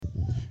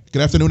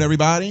Good afternoon,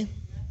 everybody.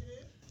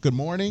 Good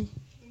morning.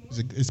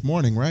 It's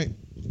morning, right?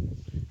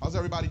 How's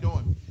everybody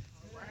doing?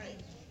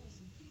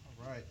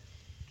 All right.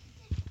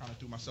 Kind of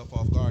threw myself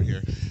off guard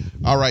here.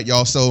 All right,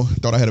 y'all. So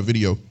thought I had a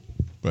video,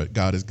 but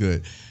God is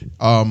good.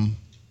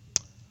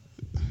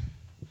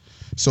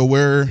 So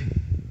we're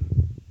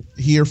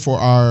here for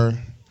our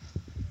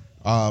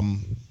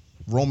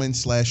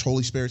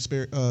Romans/Holy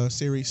Spirit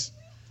series.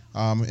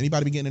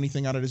 Anybody be getting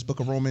anything out of this book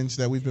of Romans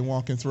that we've been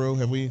walking through?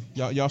 Have we?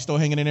 Y'all still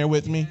hanging in there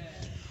with me?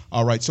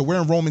 All right. So we're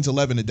in Romans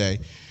 11 today.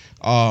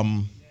 I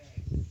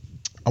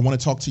want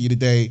to talk to you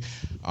today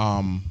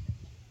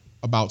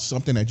about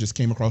something that just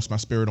came across my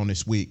spirit on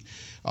this week.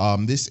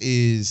 This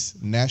is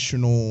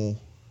National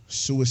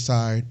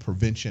Suicide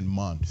Prevention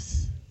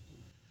Month.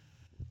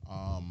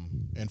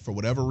 And for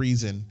whatever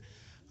reason,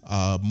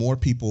 more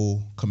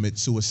people commit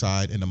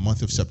suicide in the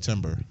month of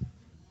September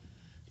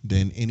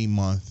than any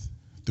month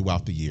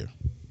throughout the year.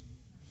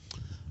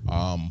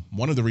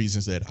 One of the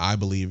reasons that I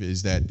believe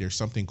is that there's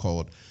something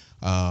called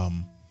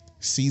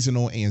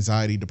seasonal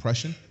anxiety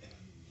depression,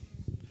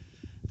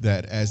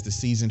 that as the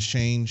seasons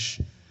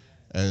change,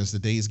 as the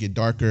days get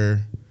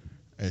darker,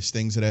 as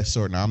things of that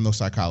sort. Now, I'm no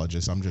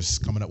psychologist. I'm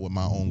just coming up with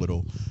my own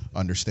little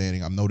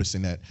understanding. I'm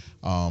noticing that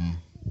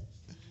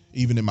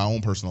even in my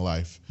own personal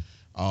life,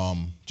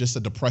 just a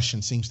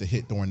depression seems to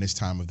hit during this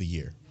time of the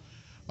year.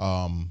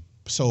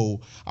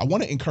 So I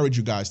want to encourage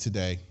you guys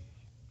today,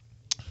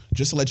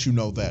 just to let you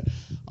know that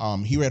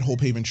here at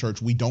Hope Haven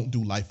Church, we don't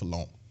do life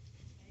alone.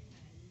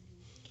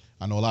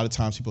 I know a lot of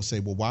times people say,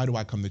 well, why do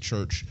I come to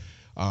church?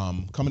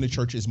 Coming to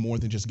church is more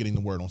than just getting the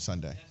word on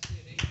Sunday.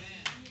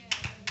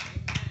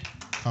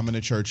 Coming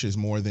to church is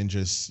more than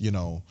just,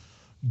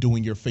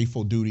 doing your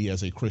faithful duty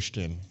as a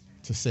Christian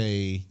to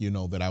say,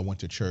 that I went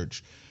to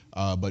church.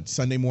 But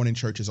Sunday morning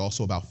church is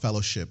also about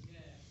fellowship,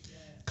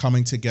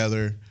 coming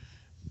together.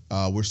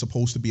 We're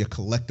supposed to be a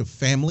collective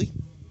family.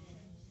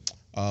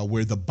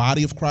 We're the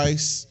body of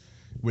Christ.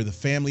 We're the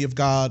family of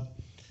God.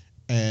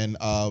 And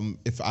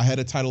if I had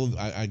a title,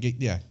 I gave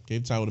the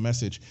title of the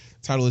message.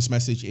 Title of this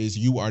message is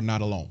 "You Are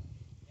Not Alone."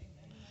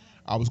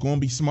 I was going to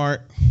be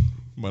smart,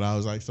 but I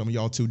was like, some of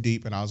y'all too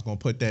deep, and I was going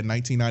to put that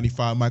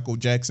 1995 Michael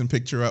Jackson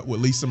picture up with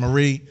Lisa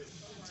Marie.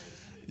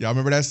 Y'all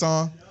remember that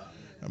song?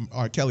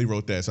 R. Kelly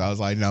wrote that, so I was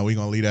like, no, we're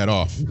going to leave that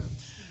off.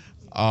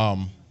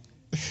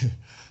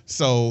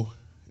 So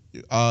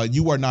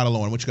you are not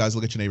alone. I want you guys to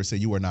look at your neighbor and say,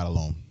 you are not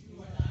alone.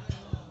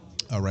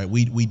 All right,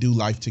 we do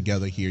life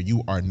together here.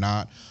 You are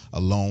not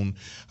alone.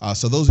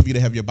 So those of you that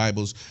have your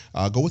Bibles,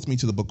 go with me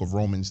to the book of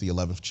Romans, the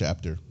 11th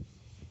chapter.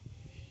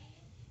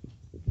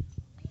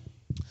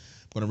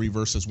 I'm going to read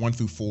verses 1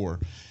 through 4,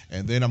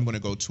 and then I'm going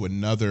to go to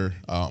another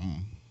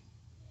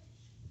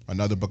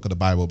book of the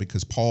Bible,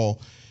 because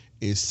Paul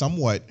is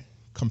somewhat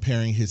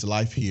comparing his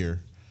life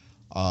here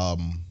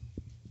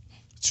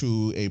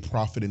to a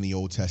prophet in the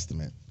Old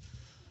Testament.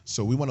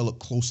 So we want to look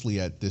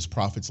closely at this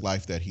prophet's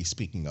life that he's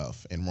speaking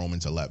of in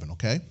Romans 11,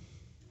 okay?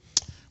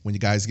 When you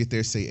guys get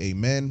there, say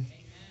amen.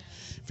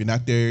 If you're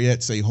not there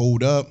yet, say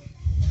hold up.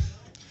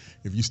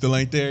 If you still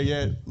ain't there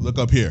yet, look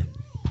up here.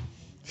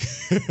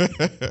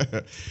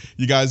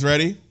 You guys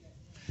ready?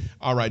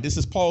 All right, this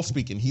is Paul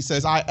speaking. He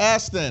says, I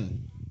ask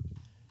then.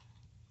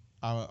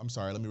 I'm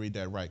sorry, let me read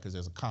that right because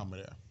there's a comma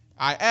there.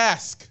 I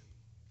ask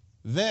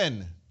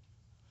then,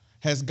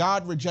 has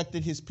God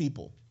rejected his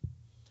people?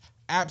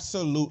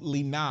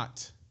 Absolutely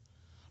not.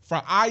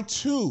 For I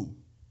too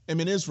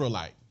am an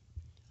Israelite,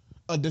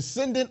 a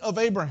descendant of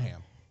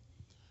Abraham,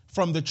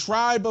 from the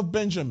tribe of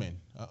Benjamin.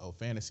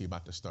 Fantasy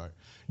about to start.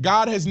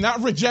 God has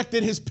not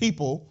rejected his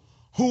people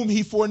whom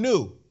he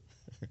foreknew.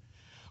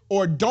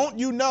 Or don't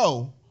you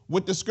know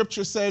what the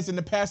scripture says in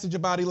the passage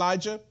about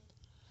Elijah?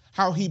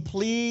 How he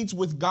pleads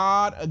with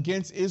God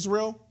against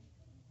Israel?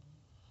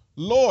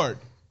 Lord,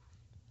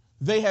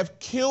 they have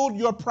killed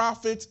your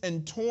prophets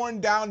and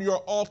torn down your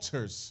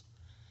altars.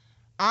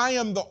 I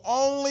am the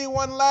only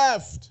one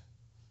left,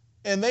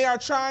 and they are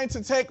trying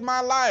to take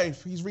my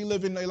life. He's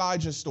reliving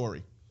Elijah's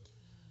story.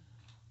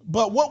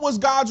 But what was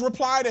God's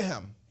reply to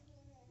him?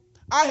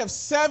 I have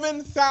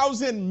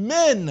 7,000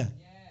 men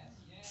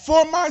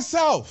for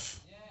myself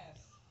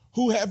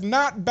who have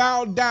not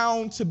bowed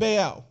down to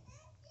Baal.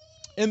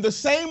 In the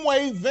same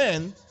way,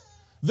 then,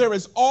 there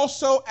is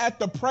also at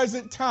the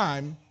present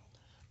time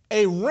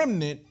a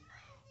remnant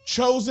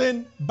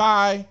chosen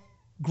by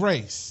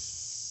grace.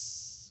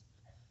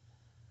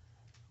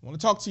 I want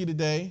to talk to you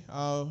today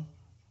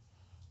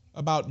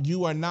about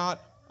you are not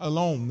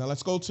alone. Now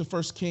let's go to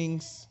 1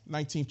 Kings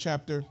 19th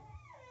chapter.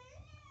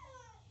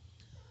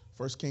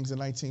 1 Kings the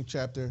 19th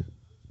chapter.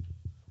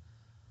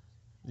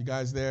 You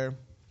guys there?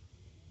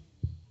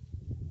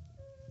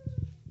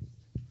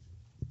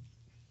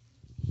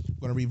 I'm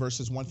going to read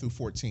verses 1 through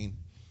 14.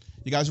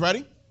 You guys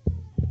ready?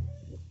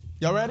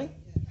 Y'all ready?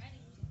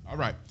 All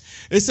right.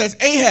 It says,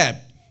 Ahab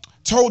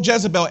told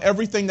Jezebel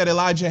everything that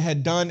Elijah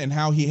had done and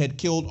how he had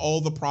killed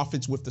all the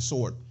prophets with the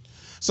sword.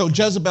 So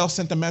Jezebel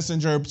sent a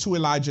messenger to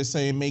Elijah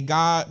saying, May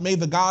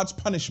the gods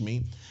punish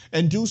me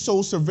and do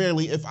so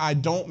severely if I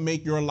don't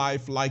make your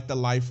life like the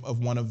life of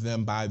one of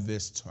them by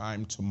this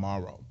time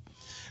tomorrow."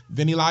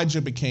 Then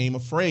Elijah became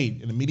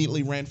afraid and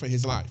immediately ran for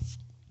his life.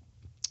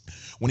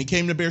 When he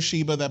came to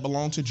Beersheba that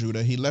belonged to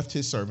Judah, he left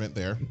his servant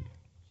there,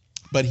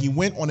 but he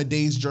went on a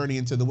day's journey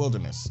into the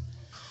wilderness.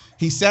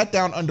 He sat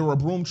down under a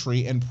broom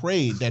tree and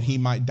prayed that he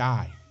might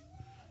die.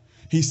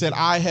 He said,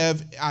 I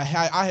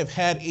have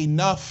had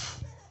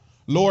enough.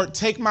 Lord,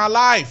 take my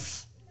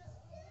life,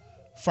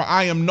 for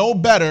I am no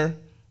better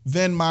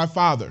than my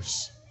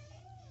fathers.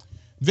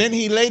 Then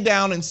he lay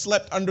down and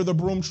slept under the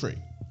broom tree.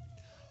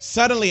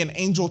 Suddenly an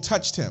angel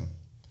touched him.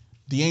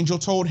 The angel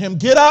told him,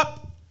 "Get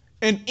up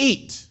and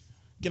eat."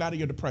 Get out of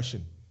your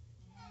depression.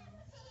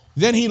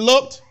 Then he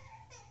looked,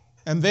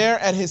 and there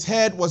at his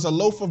head was a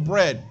loaf of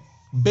bread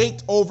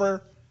baked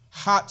over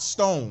hot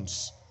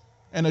stones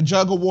and a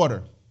jug of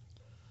water.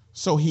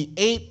 So he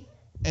ate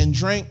and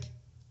drank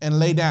and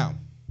lay down.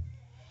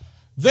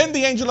 Then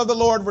the angel of the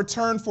Lord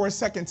returned for a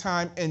second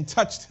time and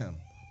touched him.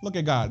 Look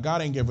at God.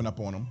 God ain't giving up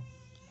on him.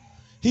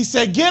 He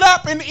said, "Get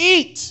up and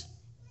eat,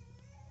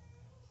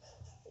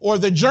 or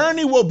the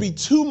journey will be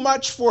too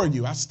much for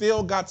you. I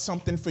still got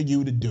something for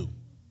you to do."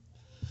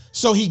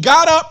 So he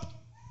got up,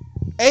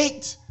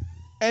 ate,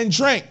 and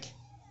drank.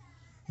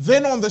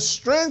 Then on the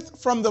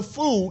strength from the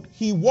food,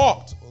 he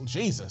walked,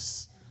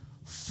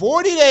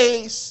 40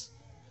 days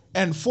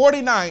and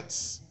 40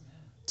 nights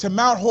to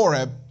Mount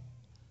Horeb,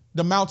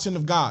 the mountain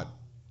of God.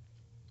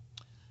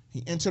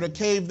 He entered a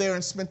cave there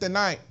and spent the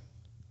night.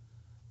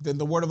 Then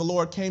the word of the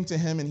Lord came to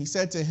him, and he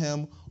said to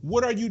him,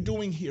 "What are you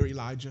doing here,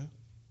 Elijah?"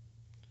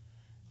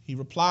 He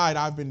replied,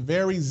 "I've been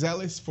very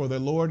zealous for the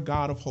Lord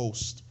God of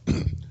hosts,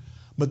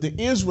 but the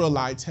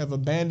Israelites have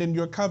abandoned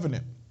your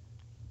covenant,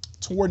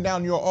 torn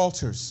down your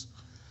altars,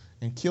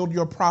 and killed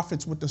your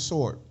prophets with the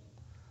sword.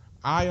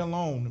 I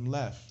alone am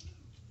left,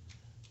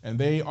 and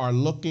they are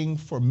looking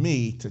for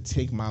me to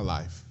take my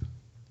life."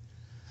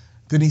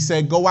 Then he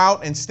said, "Go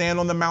out and stand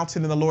on the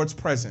mountain in the Lord's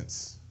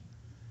presence."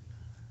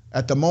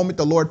 At the moment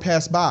the Lord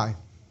passed by,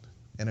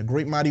 and a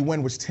great mighty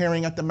wind was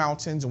tearing at the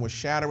mountains and was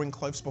shattering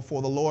cliffs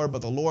before the Lord,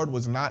 but the Lord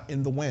was not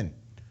in the wind.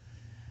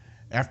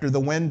 After the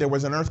wind there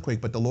was an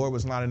earthquake, but the Lord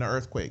was not in the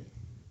earthquake.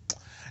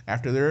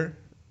 After the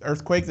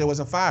earthquake there was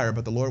a fire,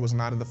 but the Lord was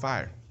not in the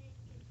fire.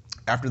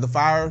 After the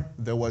fire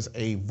there was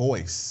a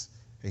voice,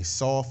 a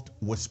soft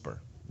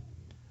whisper.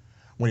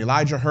 When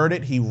Elijah heard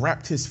it, he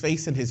wrapped his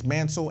face in his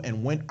mantle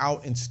and went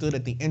out and stood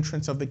at the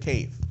entrance of the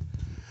cave.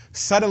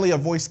 Suddenly a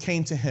voice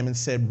came to him and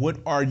said, "What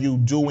are you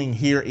doing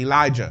here,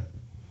 Elijah?"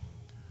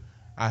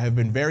 "I have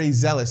been very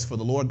zealous for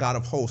the Lord God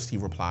of hosts," he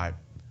replied,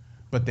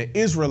 "but the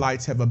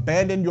Israelites have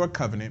abandoned your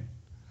covenant,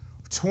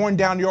 torn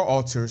down your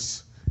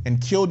altars,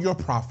 and killed your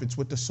prophets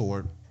with the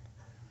sword.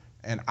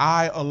 And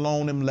I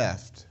alone am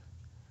left,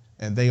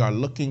 and they are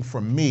looking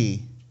for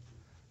me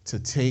to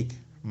take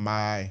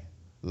my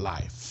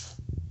life."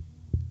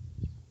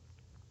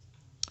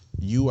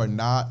 You are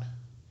not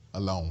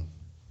alone.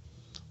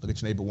 Look at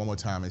your neighbor one more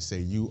time and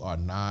say, "You are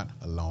not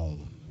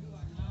alone." You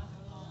are not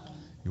alone.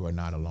 You are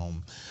not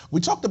alone. We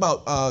talked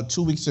about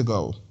 2 weeks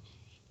ago,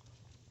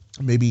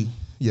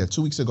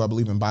 2 weeks ago, I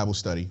believe in Bible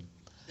study,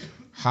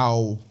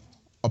 how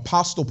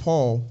Apostle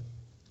Paul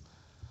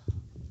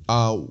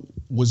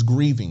was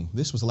grieving.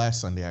 This was last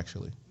Sunday,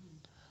 actually.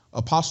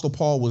 Apostle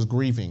Paul was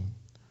grieving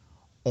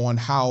on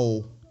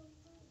how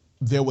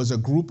there was a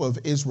group of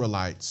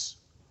Israelites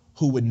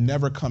who would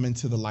never come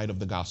into the light of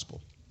the gospel.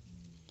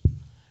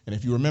 And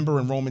if you remember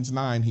in Romans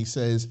 9, he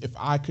says, if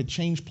I could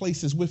change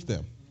places with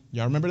them,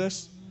 y'all remember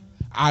this?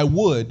 I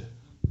would,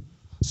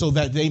 so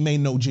that they may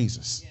know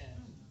Jesus.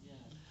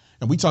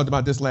 And we talked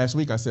about this last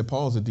week. I said,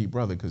 Paul's a deep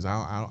brother, because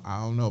I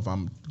don't know if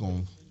I'm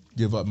going to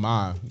give up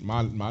my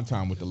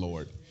time with the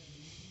Lord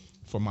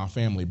for my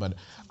family. But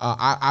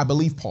I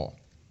believe Paul,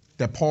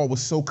 that Paul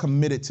was so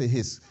committed to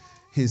his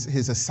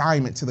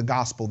assignment to the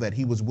gospel that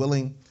he was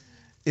willing,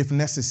 if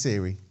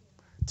necessary,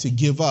 to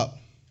give up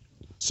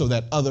so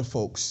that other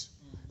folks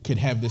could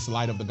have this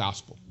light of the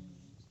gospel.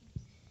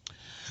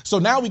 So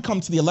now we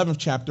come to the 11th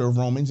chapter of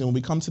Romans, and when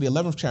we come to the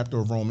 11th chapter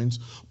of Romans,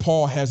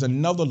 Paul has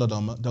another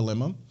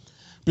dilemma,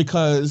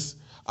 because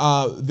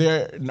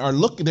they're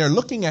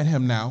looking at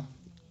him now,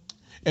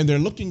 and they're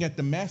looking at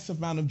the massive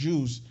amount of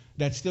Jews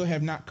that still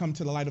have not come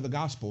to the light of the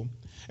gospel,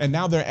 and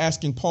now they're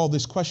asking Paul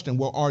this question: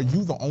 well, are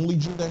you the only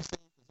Jew that's saved?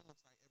 Because it looks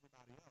like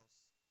everybody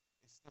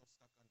else is still stuck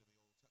under the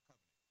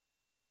old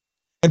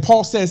covenant. And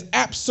Paul says,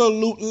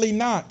 absolutely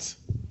not.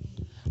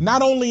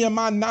 Not only am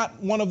I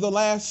not one of the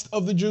last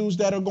of the Jews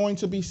that are going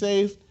to be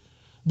saved,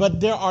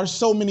 but there are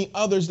so many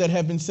others that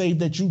have been saved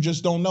that you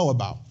just don't know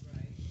about.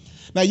 Right.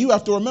 Now, you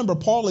have to remember,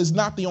 Paul is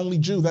not the only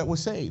Jew that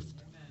was saved.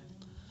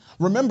 Amen.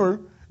 Remember,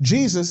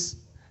 Jesus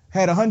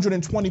had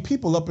 120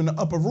 people up in the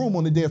upper room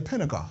on the day of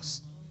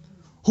Pentecost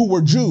who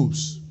were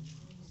Jews,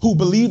 who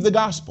believed the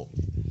gospel.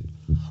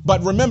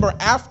 But remember,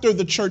 after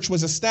the church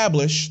was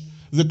established,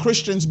 the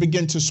Christians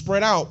began to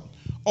spread out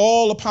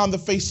all upon the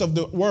face of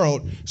the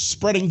world,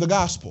 spreading the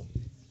gospel.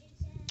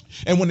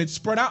 And when it's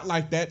spread out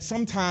like that,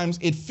 sometimes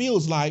it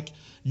feels like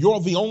you're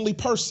the only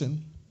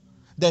person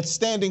that's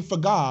standing for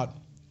God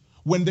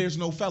when there's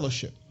no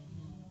fellowship.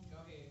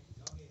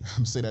 I'm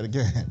going to say that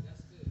again.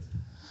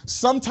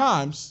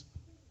 Sometimes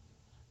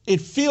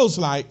it feels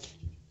like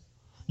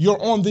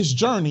you're on this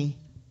journey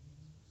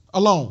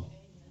alone.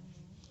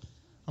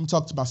 I'm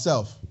talking to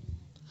myself.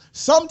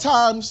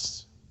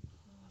 Sometimes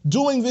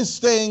doing this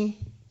thing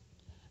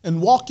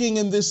and walking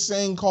in this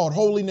thing called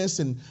holiness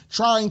and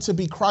trying to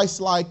be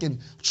Christ-like and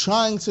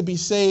trying to be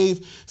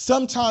saved,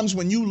 sometimes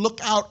when you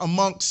look out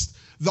amongst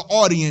the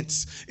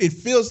audience, it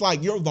feels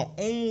like you're the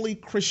only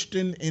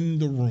Christian in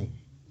the room.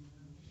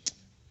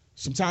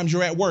 Sometimes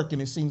you're at work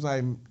and it seems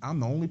like I'm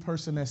the only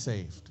person that's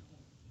saved.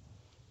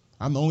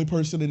 I'm the only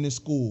person in this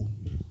school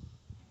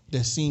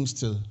that seems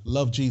to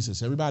love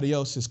Jesus. Everybody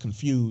else is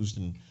confused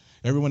and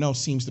everyone else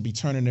seems to be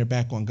turning their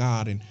back on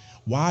God. And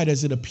why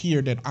does it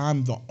appear that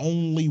I'm the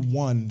only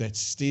one that's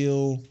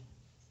still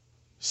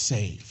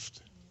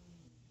saved?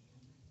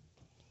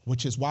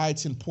 Which is why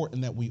it's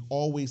important that we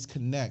always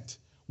connect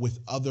with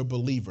other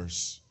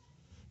believers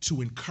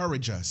to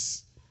encourage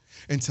us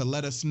and to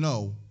let us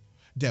know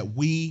that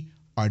we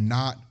are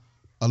not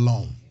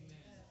alone.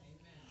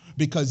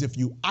 Because if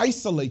you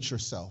isolate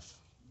yourself,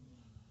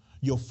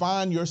 you'll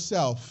find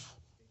yourself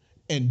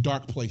in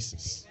dark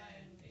places.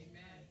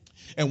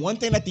 And one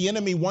thing that the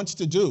enemy wants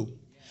to do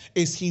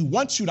is he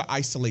wants you to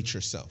isolate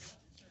yourself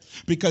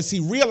because he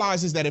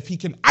realizes that if he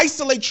can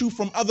isolate you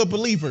from other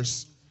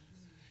believers,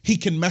 he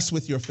can mess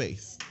with your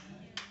faith.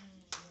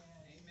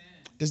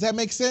 Does that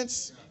make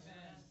sense?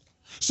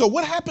 So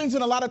what happens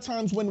in a lot of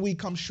times when we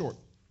come short?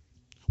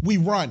 We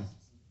run.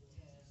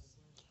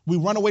 We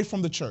run away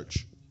from the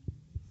church.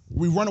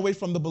 We run away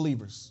from the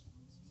believers.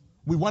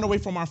 We run away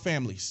from our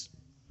families.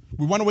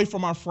 We run away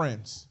from our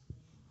friends.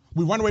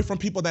 We run away from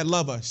people that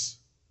love us.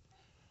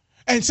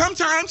 And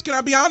sometimes, can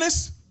I be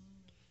honest?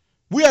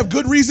 We have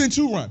good reason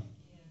to run.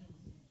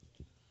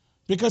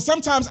 Because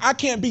sometimes I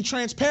can't be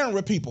transparent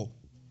with people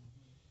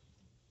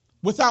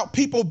without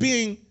people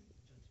being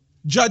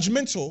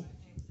judgmental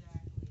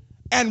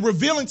and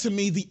revealing to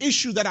me the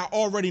issue that I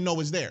already know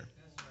is there.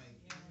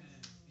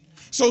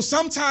 So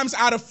sometimes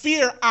out of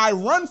fear, I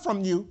run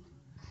from you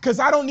because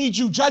I don't need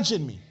you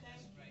judging me.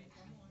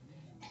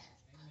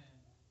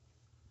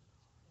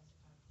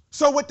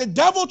 So what the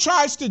devil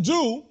tries to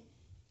do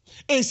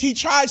is he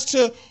tries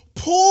to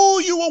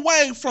pull you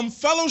away from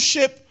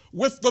fellowship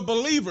with the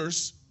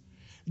believers,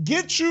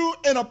 get you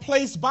in a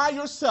place by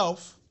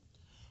yourself,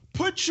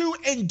 put you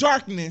in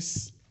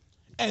darkness,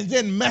 and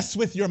then mess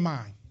with your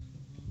mind.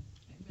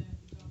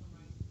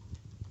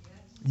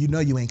 You know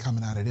you ain't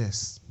coming out of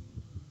this.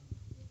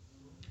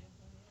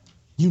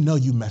 You know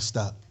you messed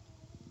up.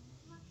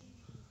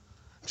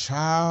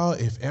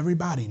 Child, if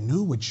everybody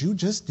knew what you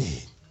just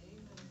did,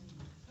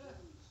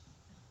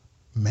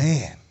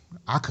 man,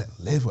 I couldn't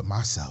live with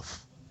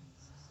myself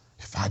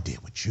if I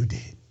did what you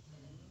did.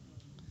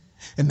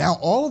 And now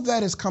all of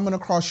that is coming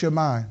across your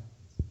mind.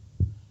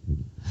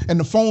 And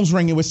the phone's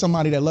ringing with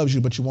somebody that loves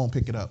you, but you won't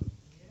pick it up.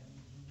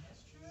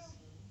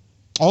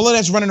 All of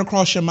that's running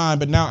across your mind,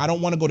 but now I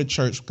don't want to go to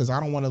church because I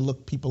don't want to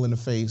look people in the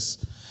face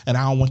and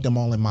I don't want them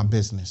all in my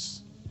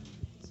business.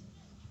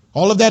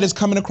 All of that is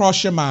coming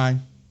across your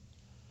mind.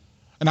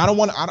 And I don't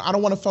want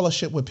to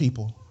fellowship with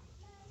people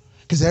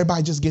because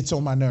everybody just gets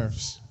on my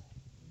nerves.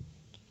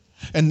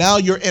 And now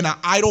you're in an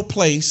idle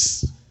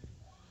place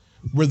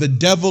where the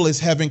devil is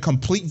having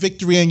complete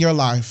victory in your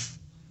life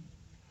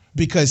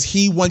because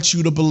he wants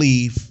you to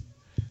believe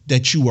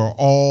that you are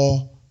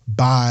all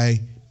by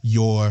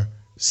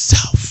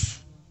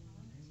yourself.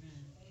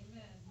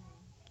 Amen.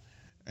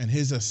 And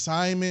his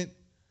assignment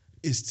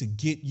is to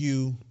get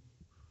you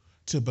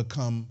to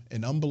become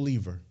an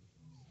unbeliever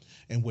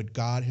in what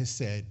God has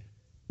said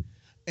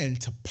and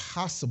to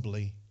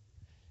possibly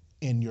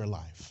end your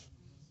life.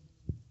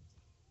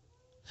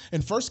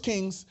 In 1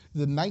 Kings,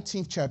 the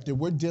 19th chapter,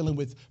 we're dealing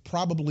with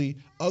probably,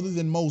 other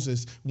than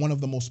Moses, one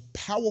of the most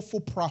powerful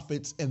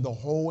prophets in the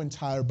whole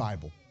entire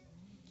Bible.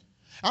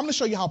 I'm going to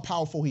show you how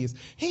powerful he is.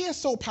 He is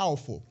so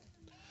powerful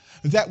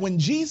that when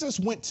Jesus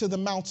went to the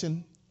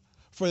mountain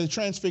for the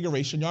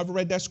transfiguration, y'all ever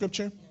read that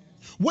scripture?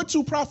 What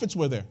two prophets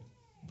were there?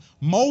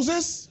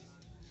 Moses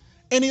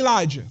and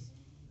Elijah.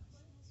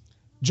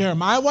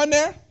 Jeremiah wasn't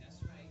there.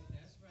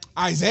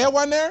 Isaiah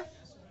wasn't there.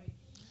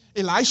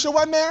 Elisha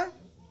wasn't there.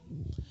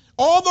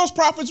 All those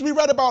prophets we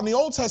read about in the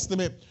Old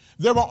Testament,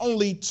 there were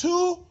only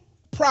two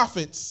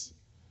prophets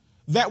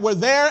that were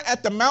there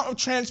at the Mount of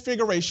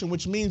Transfiguration,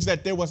 which means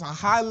that there was a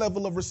high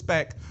level of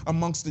respect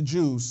amongst the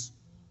Jews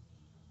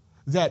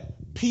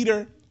that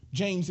Peter,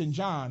 James, and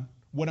John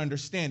would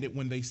understand it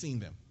when they seen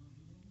them.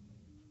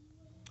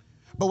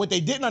 But what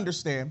they didn't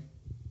understand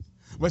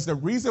was the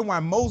reason why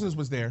Moses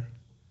was there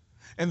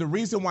and the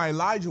reason why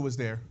Elijah was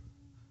there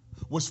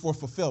was for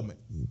fulfillment.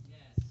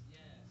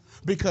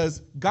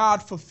 Because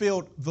God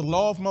fulfilled the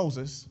law of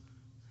Moses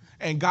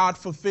and God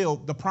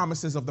fulfilled the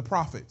promises of the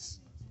prophets.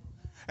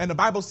 And the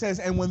Bible says,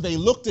 and when they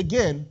looked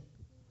again,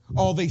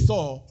 all they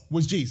saw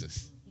was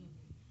Jesus.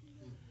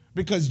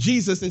 Because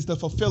Jesus is the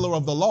fulfiller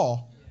of the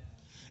law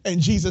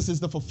and Jesus is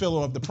the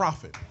fulfiller of the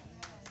prophet.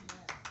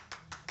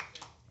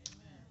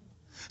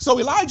 So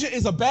Elijah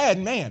is a bad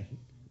man.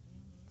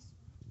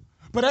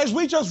 But as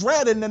we just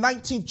read in the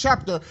 19th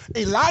chapter,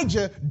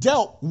 Elijah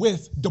dealt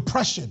with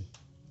depression.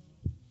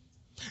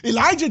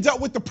 Elijah dealt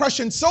with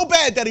depression so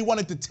bad that he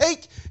wanted to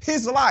take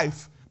his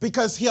life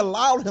because he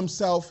allowed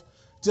himself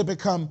to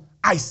become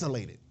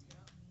isolated.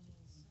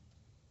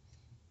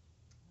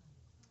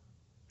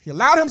 He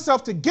allowed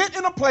himself to get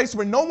in a place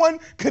where no one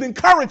could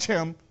encourage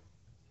him,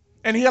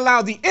 and he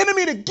allowed the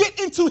enemy to get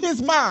into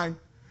his mind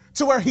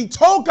to where he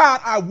told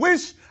God, I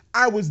wish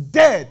I was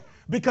dead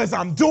because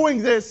I'm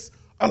doing this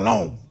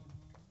alone.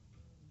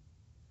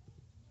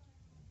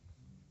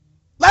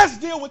 Let's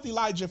deal with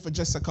Elijah for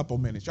just a couple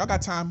minutes. Y'all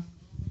got time?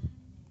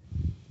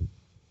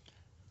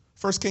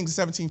 1 Kings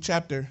 17th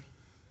chapter.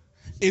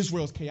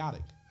 Israel's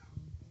chaotic.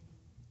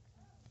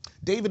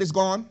 David is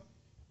gone.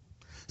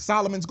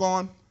 Solomon's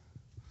gone.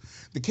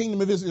 The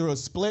kingdom of Israel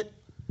is split.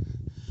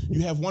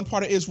 You have one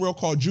part of Israel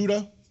called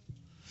Judah.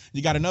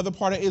 You got another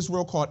part of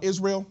Israel called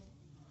Israel.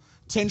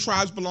 10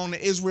 tribes belong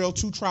to Israel,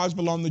 2 tribes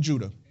belong to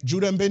Judah.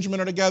 Judah and Benjamin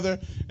are together,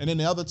 and then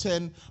the other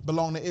 10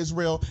 belong to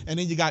Israel. And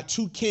then you got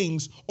 2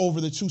 kings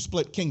over the 2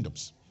 split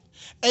kingdoms.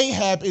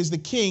 Ahab is the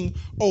king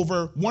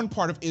over one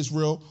part of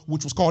Israel,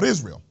 which was called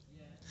Israel.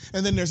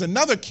 And then there's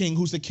another king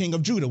who's the king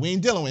of Judah. We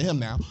ain't dealing with him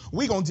now.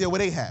 We're going to deal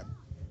with Ahab.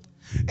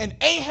 And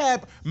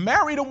Ahab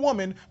married a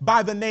woman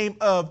by the name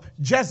of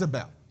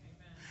Jezebel.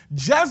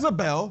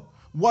 Jezebel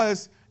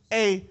was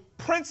a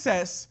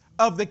princess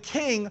of the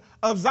king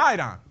of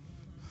Zidon.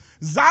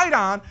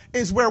 Zidon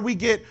is where we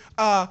get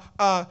the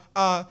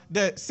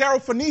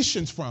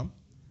Syrophoenicians from.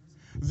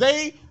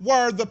 They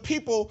were the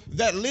people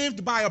that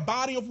lived by a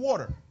body of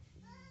water.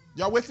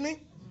 Y'all with me?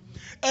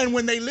 And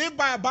when they lived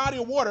by a body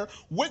of water,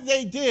 what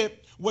they did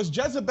was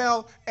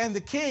Jezebel and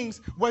the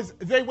kings was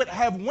they would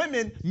have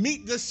women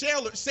meet the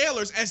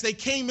sailors as they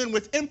came in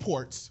with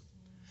imports,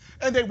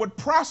 and they would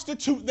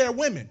prostitute their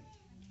women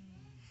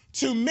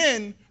to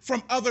men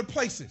from other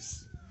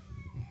places.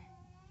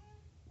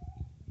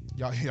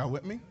 Y'all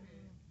with me?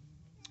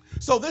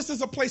 So this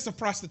is a place of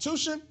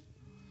prostitution.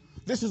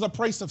 This is a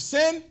place of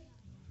sin.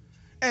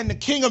 And the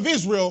king of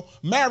Israel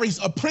marries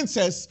a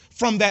princess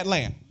from that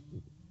land.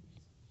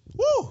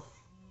 Woo!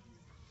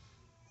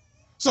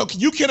 So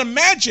you can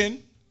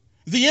imagine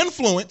the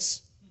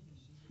influence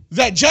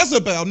that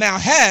Jezebel now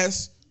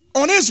has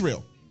on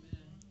Israel.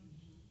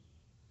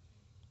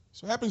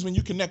 So what happens when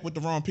you connect with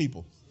the wrong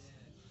people?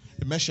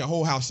 It messes your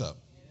whole house up.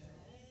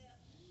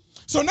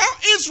 So now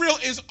Israel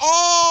is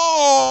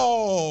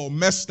all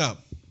messed up.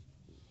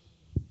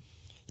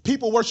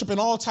 People worshiping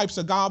all types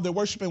of God. They're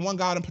worshiping one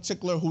God in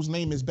particular whose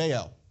name is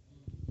Baal.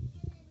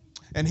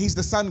 And he's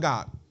the sun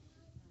god.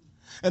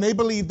 And they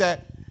believe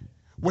that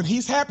when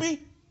he's happy,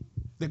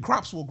 the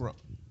crops will grow.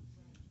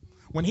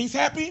 When he's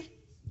happy,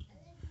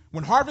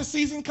 when harvest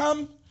season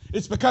comes,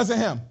 it's because of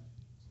him.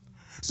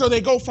 So they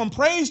go from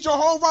praise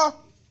Jehovah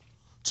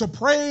to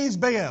praise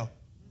Baal.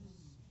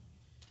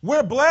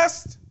 We're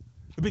blessed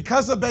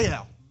because of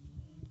Baal.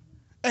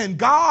 And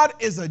God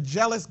is a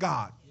jealous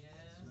God.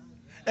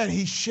 And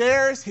he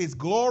shares his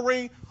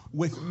glory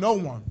with no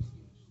one.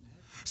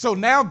 So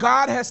now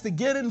God has to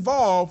get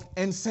involved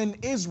and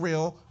send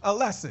Israel a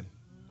lesson.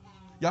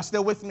 Y'all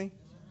still with me?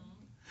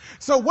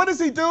 So what does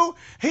he do?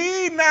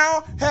 He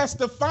now has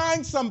to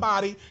find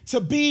somebody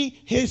to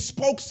be his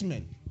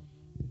spokesman.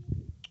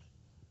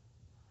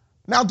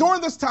 Now, during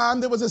this time,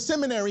 there was a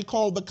seminary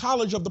called the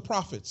College of the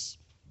Prophets.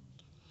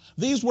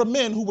 These were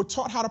men who were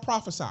taught how to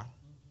prophesy.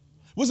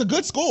 It was a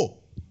good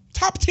school,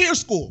 top tier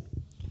school.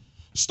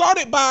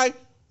 Started by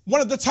one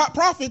of the top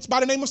prophets by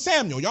the name of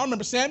Samuel. Y'all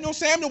remember Samuel?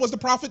 Samuel was the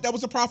prophet that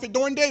was the prophet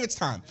during David's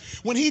time.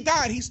 When he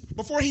died,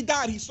 before he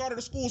died, he started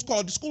a school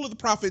called the School of the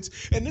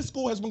Prophets, and this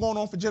school has been going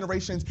on for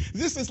generations.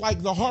 This is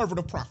like the Harvard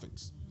of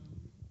prophets.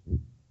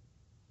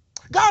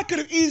 God could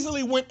have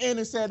easily went in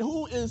and said,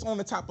 who is on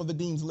the top of the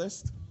dean's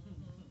list?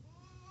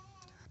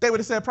 They would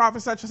have said,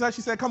 prophet such and such.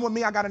 He said, come with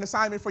me, I got an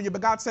assignment for you.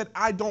 But God said,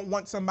 I don't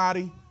want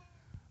somebody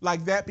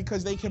like that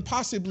because they can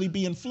possibly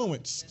be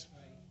influenced.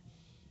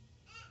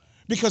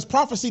 Because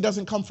prophecy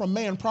doesn't come from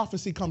man,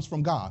 prophecy comes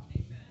from God.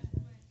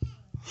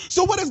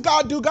 So what does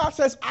God do? God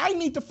says, I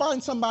need to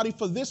find somebody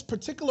for this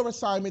particular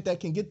assignment that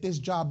can get this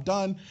job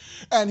done.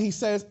 And he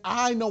says,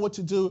 I know what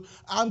to do.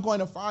 I'm going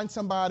to find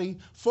somebody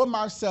for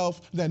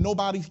myself that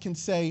nobody can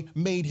say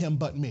made him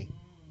but me.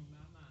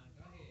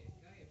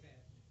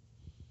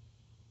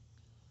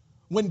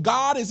 When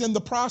God is in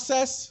the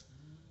process,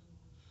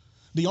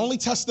 the only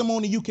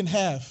testimony you can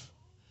have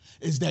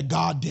is that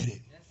God did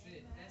it.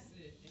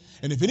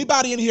 And if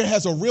anybody in here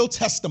has a real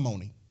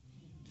testimony,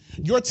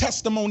 your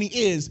testimony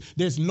is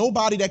there's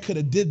nobody that could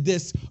have did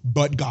this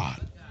but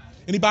God.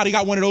 Anybody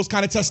got one of those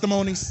kind of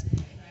testimonies?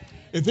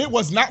 If it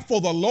was not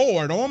for the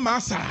Lord on my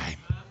side,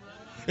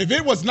 if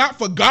it was not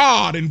for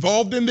God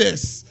involved in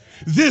this,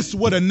 this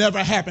would have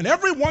never happened.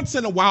 Every once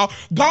in a while,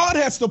 God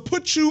has to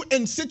put you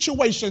in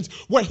situations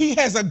where he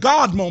has a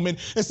God moment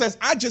and says,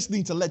 I just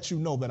need to let you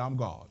know that I'm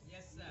God.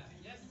 Yes, sir.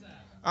 Yes,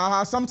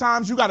 sir.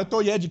 Sometimes you got to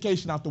throw your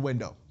education out the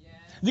window.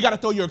 You got to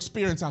throw your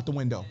experience out the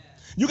window.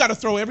 You got to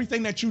throw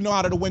everything that you know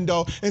out of the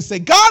window and say,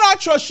 God, I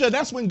trust you.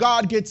 That's when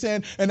God gets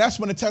in. And that's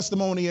when the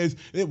testimony is,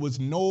 it was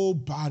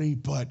nobody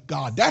but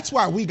God. That's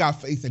why we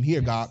got faith in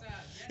here, God.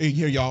 In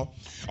here, y'all.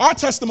 Our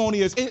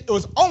testimony is, it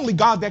was only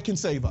God that can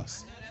save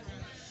us.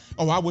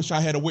 Oh, I wish I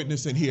had a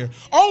witness in here.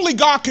 Only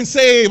God can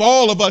save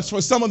all of us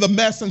for some of the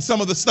mess and some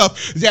of the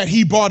stuff that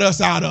he brought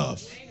us out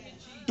of.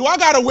 Do I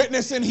got a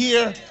witness in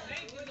here?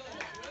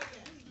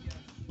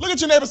 Look at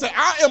your neighbor and say,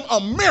 I am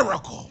a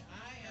miracle.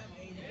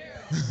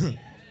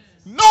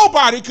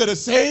 Nobody could have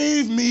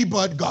saved me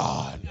but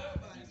God.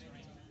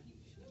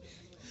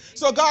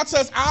 So God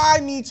says, I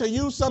need to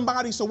use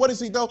somebody. So what does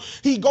he do?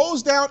 He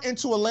goes down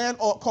into a land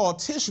called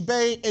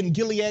Tishbe in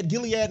Gilead.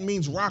 Gilead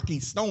means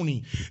rocky,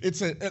 stony.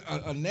 It's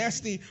a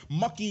nasty,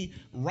 mucky,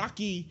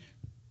 rocky,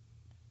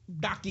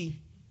 docky,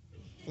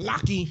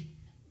 locky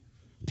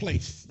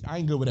place. I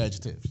ain't good with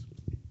adjectives.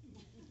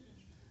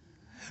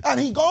 And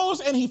he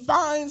goes and he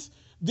finds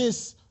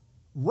this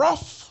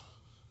rough,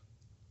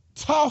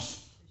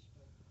 tough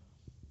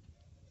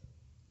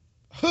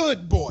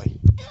hood boy.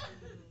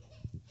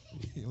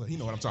 You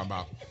know what I'm talking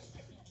about.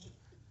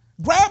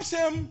 Grabs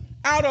him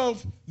out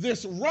of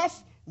this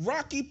rough,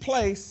 rocky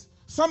place,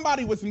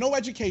 somebody with no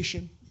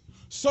education,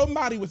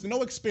 somebody with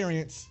no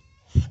experience,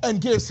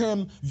 and gives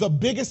him the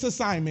biggest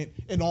assignment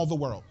in all the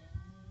world.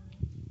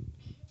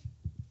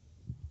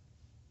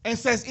 And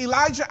says,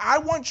 Elijah, I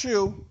want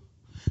you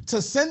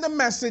to send a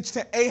message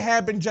to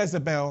Ahab and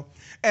Jezebel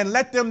and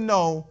let them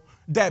know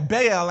that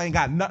Baal ain't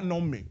got nothing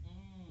on me.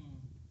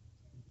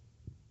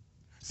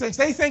 Since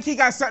they think he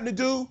got something to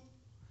do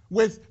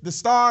with the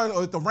stars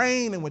or with the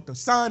rain and with the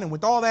sun and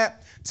with all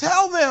that,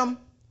 tell them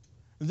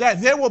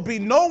that there will be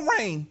no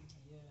rain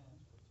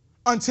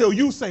until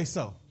you say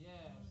so.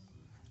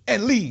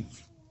 And leave.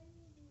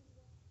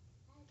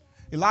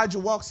 Elijah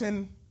walks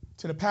in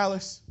to the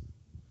palace.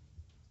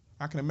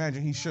 I can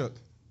imagine he's shook.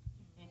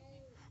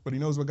 But he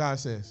knows what God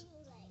says.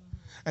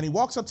 And he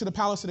walks up to the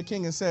palace of the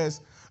king and says,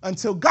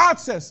 until I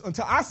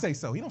say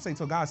so. He don't say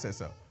until God says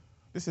so.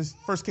 This is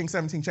 1 Kings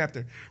 17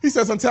 chapter. He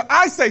says, until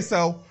I say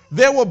so,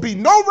 there will be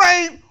no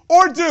rain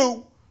or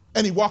dew.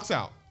 And he walks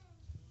out.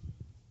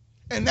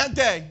 And that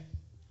day,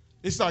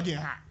 it started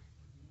getting hot.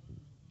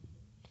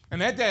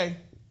 And that day,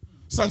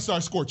 sun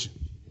started scorching.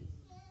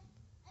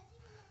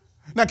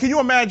 Now, can you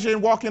imagine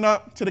walking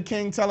up to the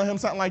king, telling him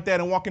something like that,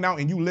 and walking out,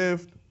 and you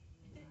lived?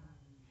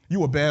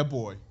 You a bad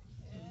boy.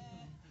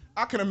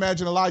 I can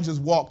imagine Elijah's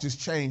walk just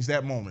changed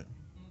that moment.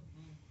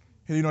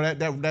 You know,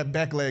 that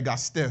back leg got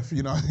stiff,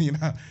 you know,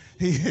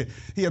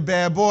 he a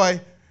bad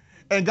boy.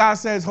 And God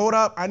says, hold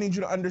up, I need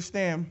you to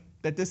understand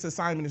that this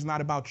assignment is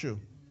not about you.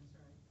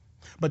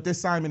 But this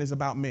assignment is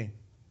about me.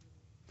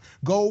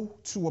 Go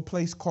to a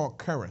place called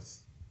Kerith.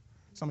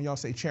 Some of y'all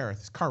say Cherith.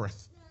 It's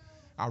Kerith.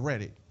 I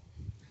read it.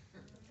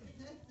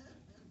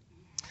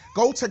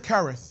 Go to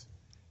Kerith,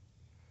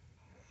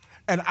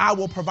 and I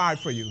will provide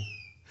for you.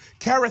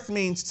 Kerith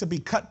means to be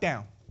cut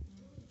down.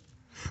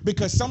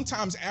 Because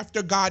sometimes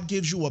after God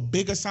gives you a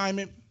big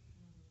assignment,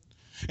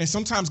 and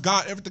sometimes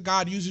after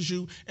God uses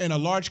you in a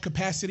large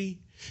capacity,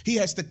 he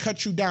has to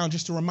cut you down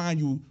just to remind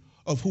you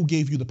of who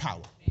gave you the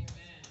power. Amen.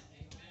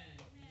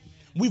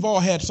 We've all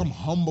had some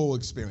humble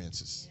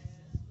experiences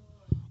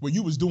where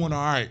you was doing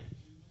all right,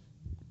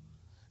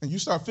 and you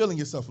start feeling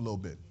yourself a little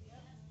bit.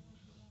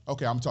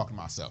 Okay, I'm talking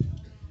to myself.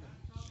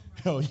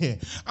 Oh, yeah.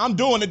 I'm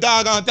doing the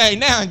doggone thing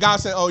now, and God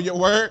said, oh, your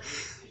word?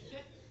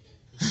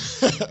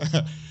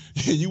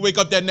 You wake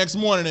up that next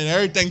morning and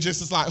everything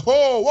just is like,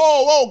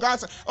 whoa. God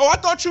said, oh, I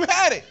thought you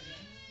had it.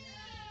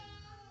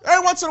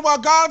 Every once in a while,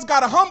 God's got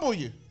to humble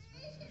you.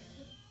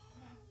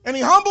 And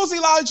he humbles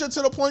Elijah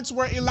to the point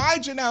where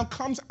Elijah now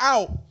comes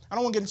out. I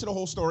don't want to get into the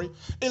whole story.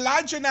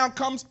 Elijah now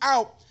comes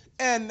out,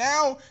 and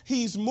now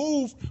he's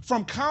moved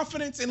from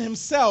confidence in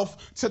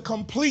himself to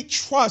complete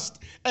trust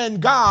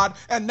in God.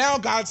 And now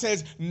God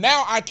says,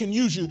 now I can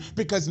use you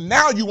because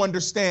now you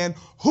understand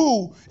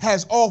who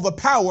has all the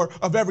power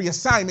of every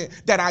assignment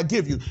that I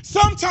give you.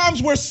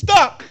 Sometimes we're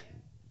stuck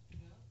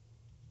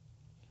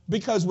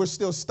because we're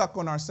still stuck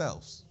on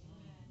ourselves.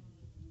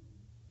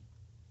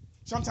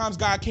 Sometimes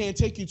God can't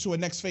take you to a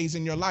next phase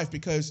in your life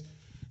because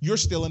you're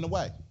still in the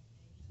way.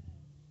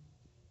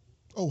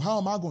 Oh, how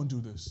am I going to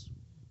do this?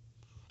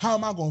 How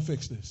am I going to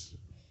fix this?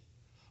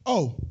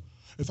 Oh,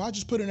 if I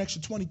just put an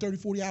extra 20, 30,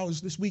 40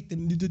 hours this week,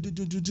 then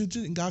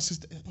and God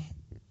says,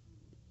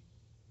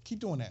 keep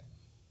doing that.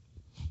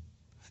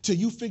 Till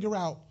you figure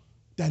out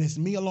that it's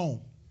me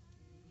alone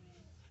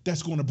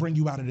that's going to bring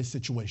you out of this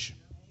situation.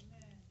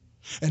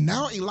 And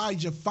now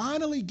Elijah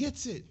finally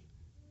gets it.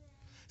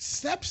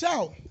 Steps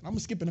out. I'm going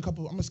to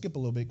skip a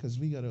little bit because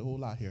we got a whole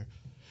lot here.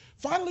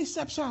 Finally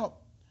steps out,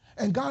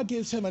 and God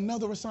gives him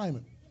another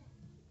assignment.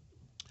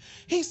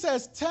 He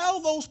says, tell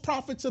those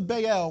prophets of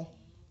Baal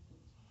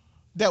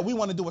that we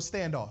want to do a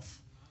standoff.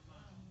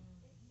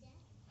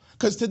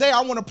 Because today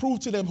I want to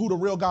prove to them who the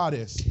real God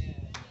is.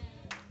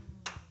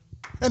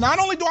 And not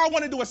only do I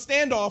want to do a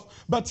standoff,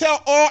 but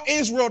tell all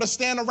Israel to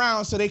stand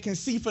around so they can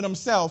see for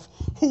themselves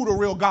who the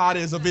real God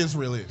is of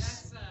Israel is.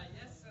 Yes, sir.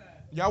 Yes, sir.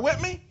 Y'all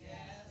with me?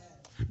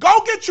 Yes.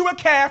 Go get you a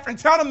calf and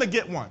tell them to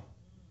get one.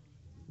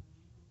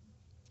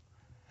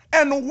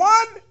 And the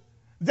one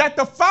that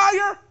the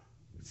fire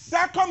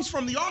that comes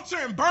from the altar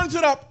and burns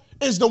it up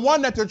is the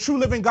one that the true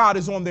living God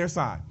is on their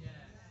side.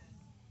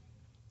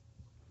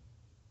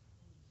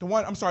 The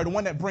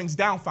one that brings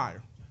down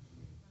fire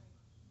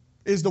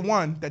is the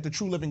one that the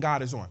true living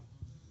God is on.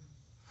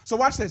 So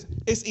watch this.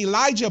 It's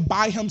Elijah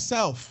by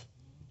himself.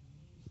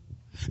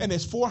 And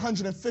there's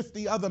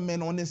 450 other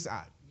men on this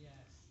side.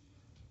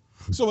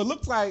 So it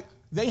looks like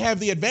they have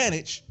the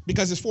advantage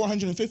because there's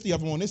 450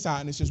 of them on this side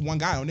and it's just one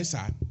guy on this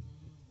side.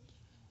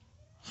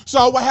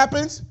 So what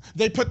happens?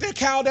 They put their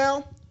cow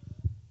down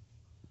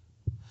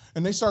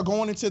and they start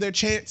going into their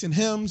chants and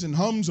hymns and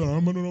hums and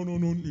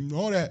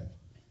all that.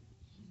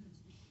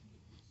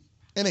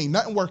 And ain't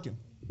nothing working.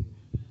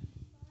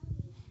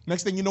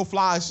 Next thing you know,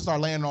 flies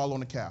start landing all on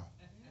the cow.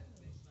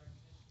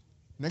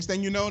 Next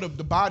thing you know,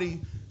 the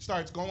body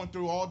starts going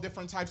through all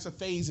different types of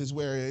phases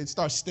where it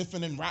starts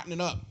stiffening and rotting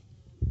up.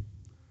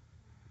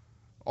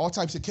 All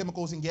types of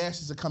chemicals and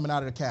gases are coming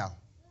out of the cow.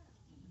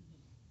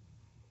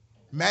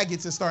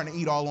 Maggots are starting to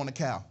eat all on the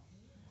cow.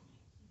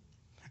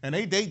 And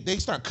they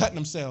start cutting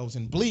themselves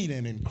and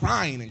bleeding and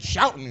crying and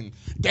shouting and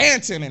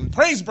dancing and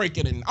praise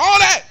breaking and all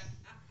that.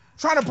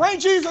 Trying to bring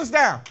Jesus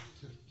down.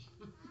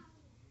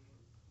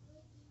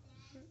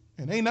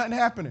 And ain't nothing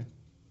happening.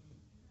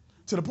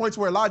 To the point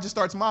where Elijah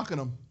starts mocking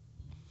them.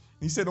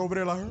 He's sitting over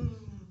there like,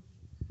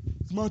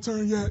 it's my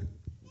turn yet.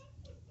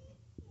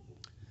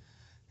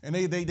 And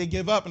they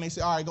give up and they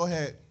say, all right, go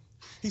ahead.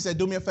 He said,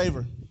 do me a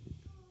favor.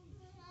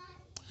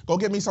 Go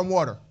get me some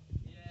water.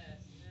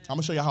 I'm going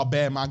to show you how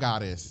bad my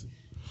God is.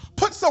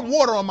 Put some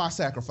water on my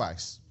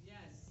sacrifice.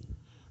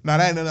 Now,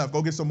 that ain't enough.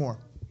 Go get some more.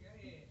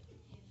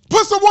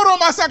 Put some water on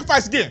my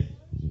sacrifice again.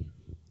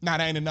 Now,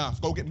 that ain't enough.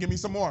 Go give me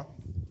some more.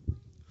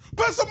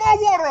 Put some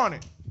more water on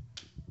it.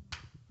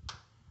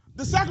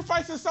 The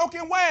sacrifice is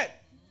soaking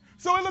wet.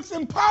 So it looks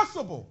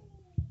impossible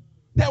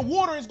that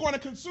water is going to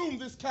consume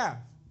this calf.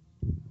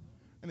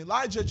 And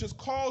Elijah just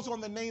calls on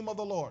the name of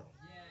the Lord.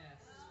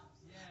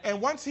 And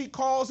once he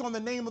calls on the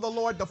name of the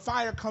Lord, the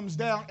fire comes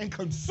down and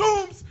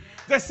consumes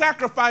the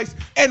sacrifice.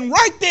 And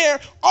right there,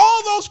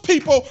 all those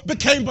people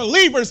became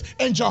believers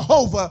in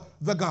Jehovah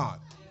the God.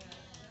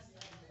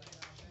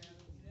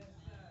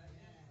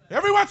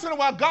 Every once in a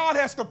while, God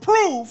has to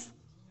prove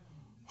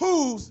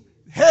who's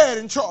head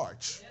in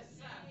charge.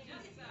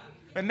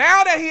 And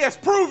now that he has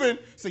proven,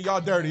 see,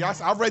 y'all dirty,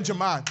 I read your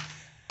mind.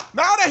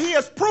 Now that he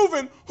has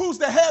proven who's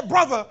the head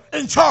brother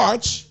in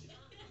charge,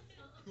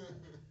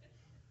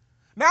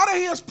 now that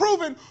he has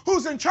proven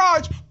who's in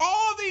charge,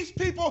 all these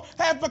people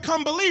have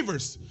become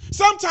believers.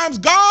 Sometimes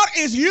God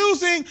is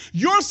using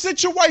your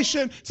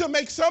situation to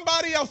make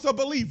somebody else a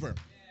believer.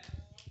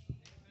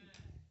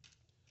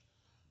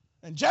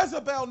 And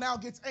Jezebel now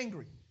gets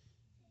angry.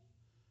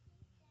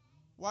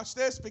 Watch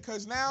this,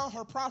 because now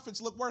her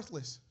prophets look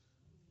worthless.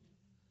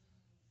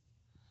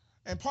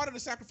 And part of the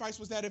sacrifice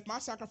was that if my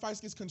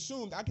sacrifice gets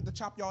consumed, I get to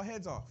chop y'all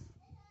heads off.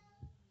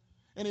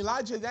 And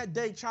Elijah that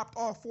day chopped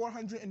off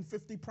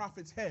 450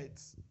 prophets'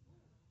 heads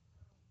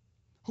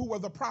who were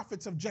the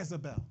prophets of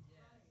Jezebel.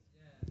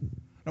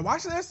 Now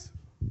watch this.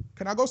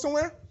 Can I go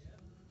somewhere?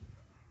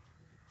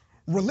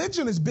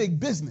 Religion is big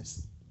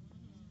business.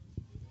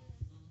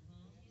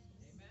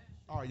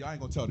 All right, y'all ain't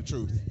going to tell the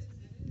truth.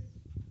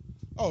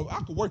 Oh, I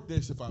could work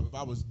this if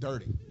I was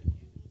dirty.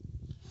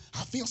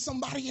 I feel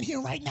somebody in here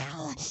right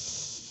now.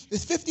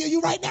 There's 50 of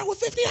you right now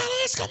with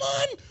 $50. Come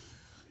on.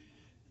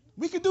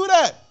 We could do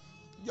that.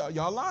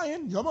 Y'all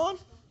lying. Come on.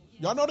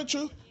 Y'all know the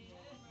truth.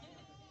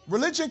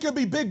 Religion can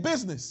be big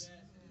business.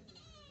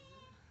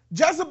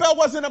 Jezebel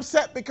wasn't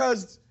upset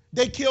because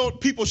they killed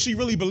people she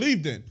really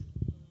believed in.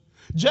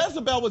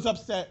 Jezebel was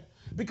upset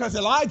because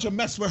Elijah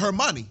messed with her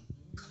money.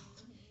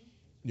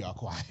 Y'all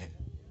quiet.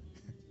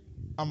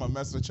 I'm going to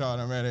mess with y'all in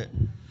a minute.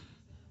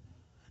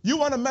 You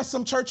want to mess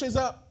some churches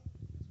up?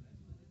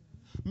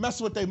 Mess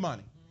with their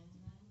money.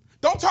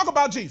 Don't talk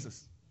about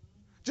Jesus.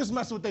 Just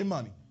mess with their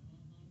money.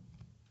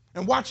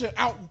 And watch an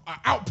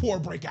outpour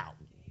break out.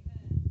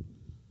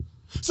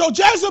 So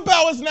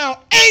Jezebel is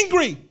now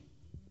angry.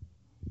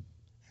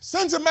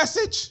 Sends a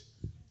message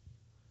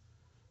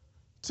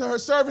to her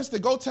servants to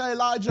go tell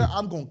Elijah,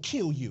 I'm going to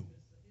kill you.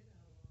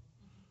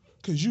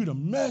 Because you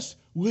done mess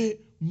with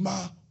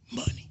my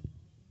money.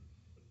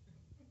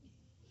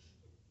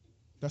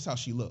 That's how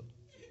she looked.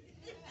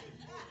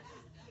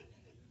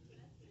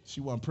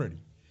 She wasn't pretty.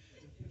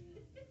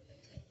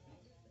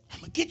 I'm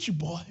going to get you,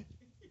 boy.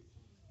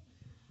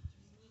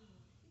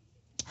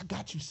 I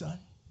got you, son.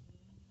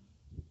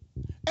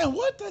 And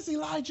what does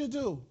Elijah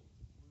do?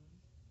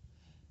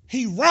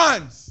 He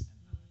runs.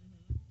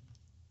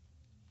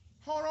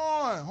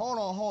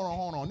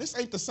 Hold on. This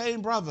ain't the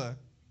same brother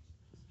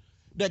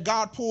that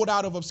God pulled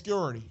out of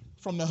obscurity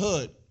from the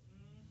hood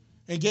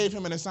and gave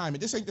him an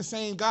assignment. This ain't the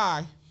same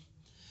guy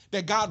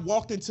that God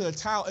walked into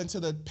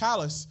the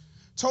palace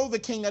told the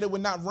king that it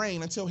would not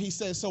rain until he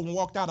said so and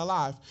walked out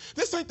alive.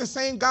 This ain't the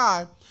same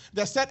guy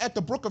that sat at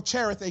the brook of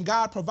Cherith and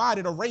God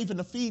provided a raven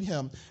to feed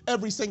him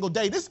every single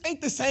day. This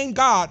ain't the same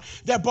God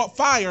that brought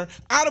fire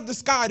out of the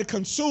sky to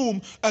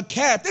consume a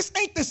calf. This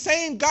ain't the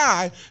same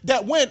guy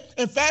that went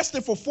and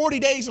fasted for 40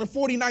 days and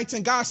 40 nights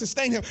and God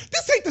sustained him.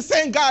 This ain't the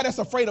same guy that's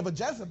afraid of a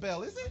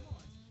Jezebel, is it?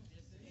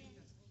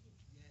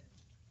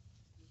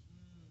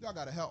 Y'all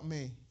got to help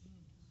me.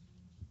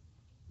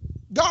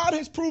 God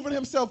has proven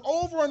himself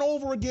over and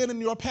over again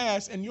in your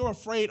past, and you're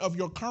afraid of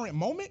your current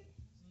moment?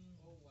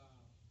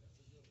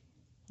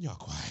 Y'all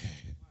quiet.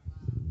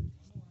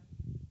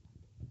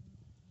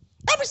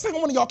 Every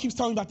single one of y'all keeps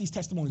telling me about these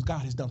testimonies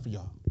God has done for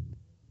y'all.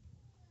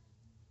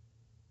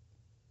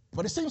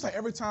 But it seems like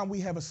every time we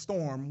have a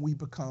storm, we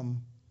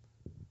become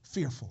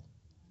fearful.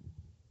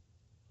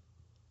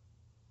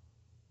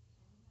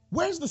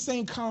 Where's the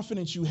same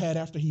confidence you had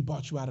after he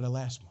brought you out of the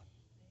last one?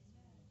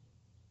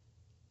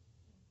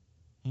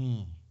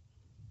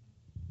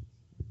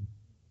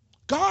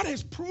 God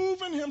has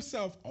proven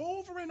himself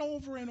over and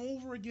over and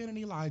over again in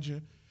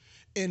Elijah,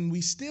 and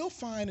we still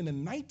find in the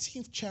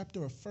 19th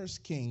chapter of 1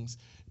 Kings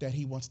that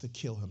he wants to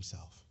kill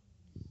himself.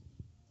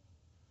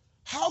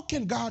 How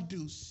can God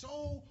do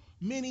so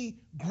many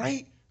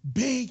great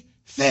big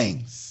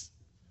things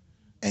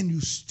and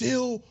you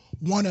still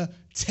want to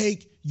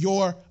take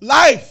your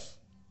life?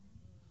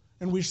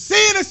 And we're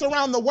seeing this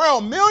around the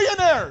world.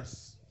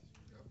 Millionaires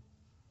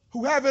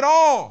who have it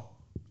all.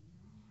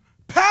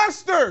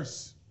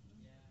 Pastors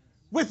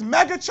with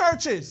mega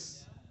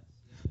churches.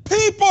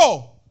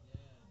 People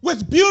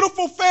with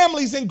beautiful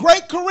families and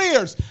great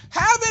careers.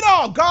 Have it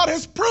all. God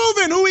has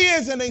proven who he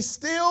is, and they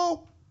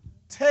still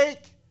take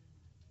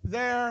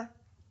their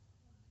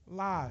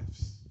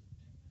lives.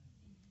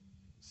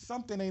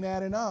 Something ain't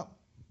adding up.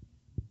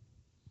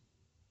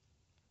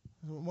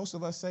 Most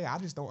of us say, I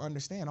just don't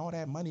understand all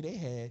that money they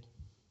had.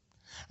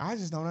 I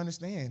just don't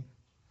understand.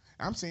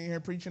 I'm sitting here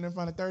preaching in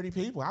front of 30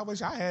 people. I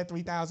wish I had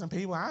 3,000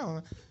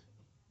 people.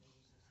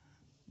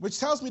 Which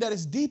tells me that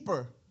it's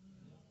deeper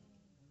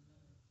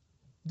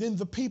than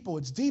the people.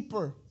 It's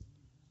deeper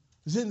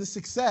than the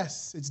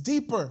success. It's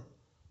deeper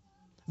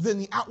than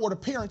the outward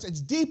appearance.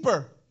 It's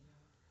deeper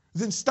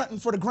than stunting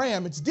for the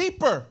gram. It's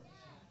deeper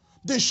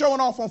than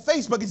showing off on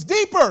Facebook. It's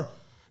deeper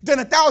than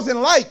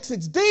 1,000 likes.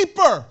 It's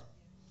deeper.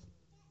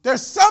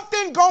 There's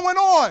something going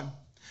on.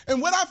 And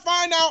what I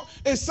find out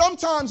is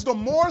sometimes the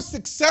more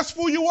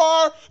successful you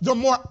are, the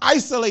more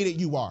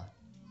isolated you are.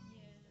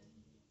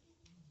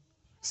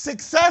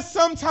 Success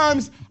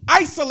sometimes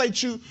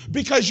isolates you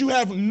because you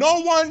have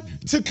no one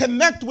to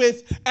connect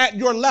with at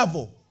your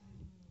level.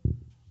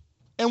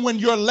 And when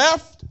you're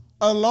left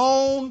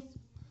alone,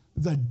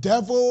 the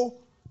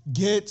devil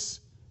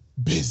gets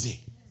busy.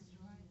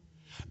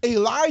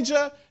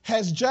 Elijah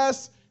has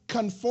just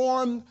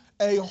conformed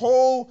a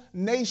whole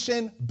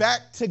nation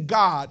back to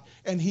God,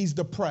 and he's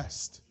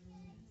depressed.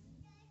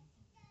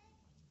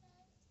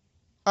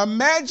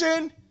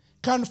 Imagine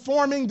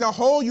conforming the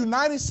whole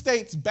United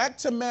States back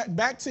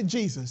to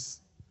Jesus,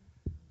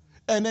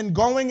 and then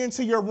going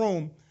into your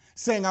room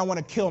saying, I want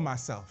to kill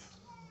myself.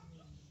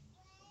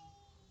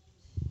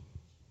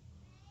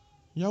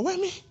 Y'all with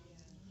me?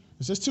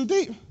 Is this too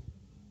deep?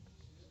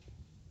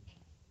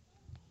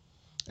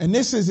 And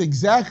this is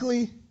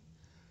exactly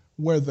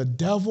where the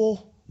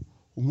devil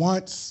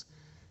wants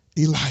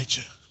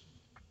Elijah.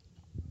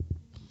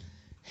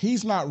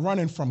 He's not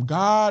running from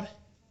God.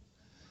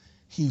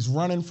 He's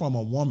running from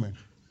a woman.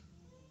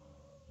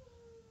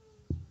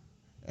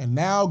 And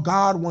now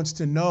God wants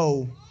to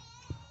know,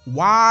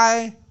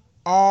 why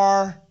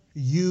are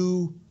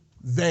you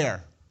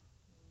there?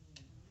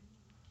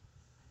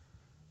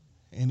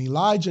 And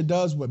Elijah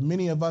does what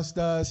many of us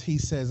does. He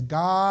says,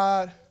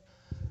 God,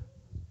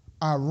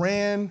 I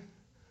ran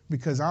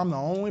because I'm the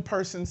only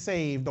person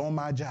saved on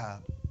my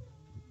job.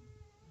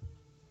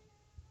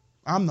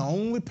 I'm the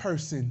only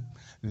person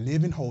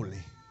living holy.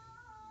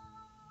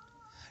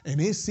 And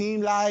it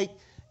seemed like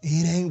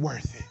it ain't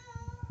worth it.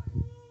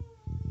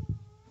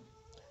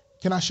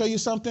 Can I show you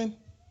something?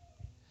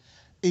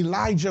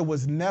 Elijah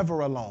was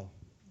never alone.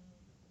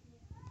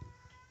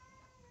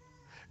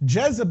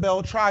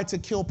 Jezebel tried to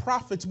kill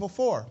prophets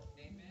before.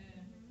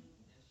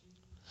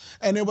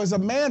 And there was a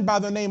man by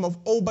the name of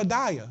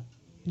Obadiah.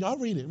 Y'all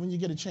read it when you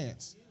get a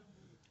chance.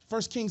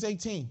 1 Kings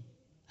 18.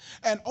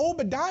 And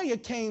Obadiah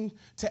came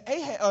to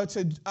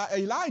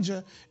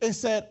Elijah and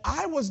said,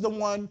 I was the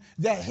one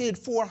that hid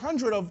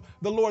 400 of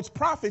the Lord's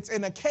prophets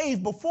in a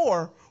cave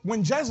before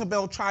when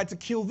Jezebel tried to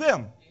kill them.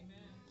 Amen.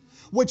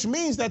 Which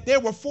means that there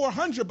were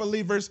 400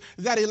 believers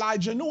that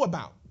Elijah knew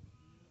about.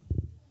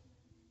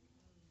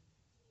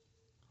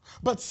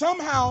 But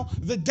somehow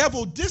the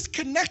devil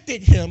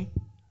disconnected him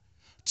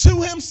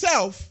to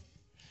himself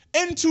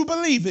into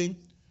believing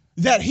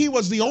that he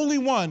was the only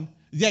one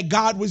that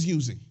God was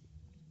using.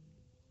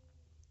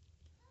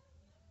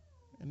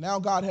 And now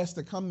God has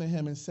to come to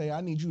him and say, I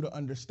need you to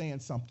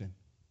understand something.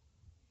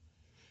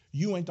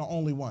 You ain't the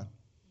only one.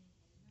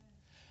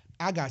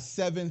 I got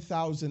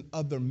 7,000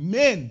 other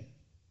men.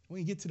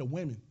 When you get to the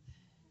women,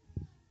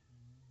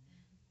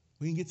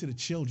 We can get to the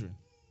children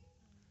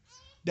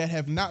that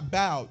have not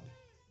bowed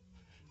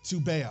to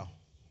Baal.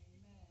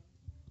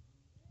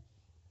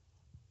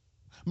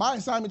 My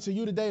assignment to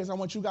you today is I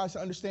want you guys to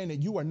understand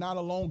that you are not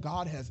alone.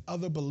 God has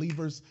other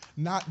believers,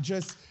 not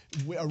just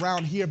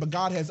around here, but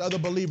God has other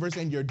believers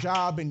in your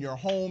job, in your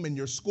home, in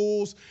your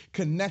schools,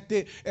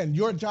 connected. And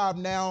your job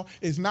now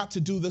is not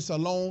to do this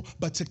alone,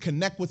 but to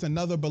connect with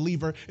another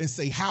believer and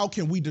say, how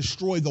can we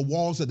destroy the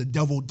walls of the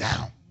devil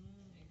down?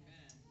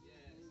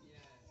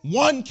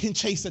 One can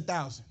chase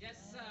 1,000. Yes,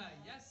 sir.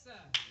 Yes, sir.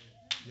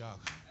 Y'all.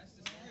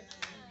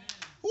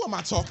 Who am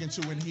I talking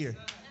to in here?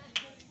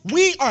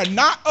 We are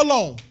not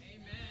alone.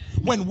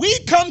 When we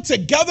come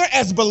together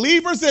as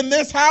believers in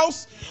this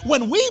house,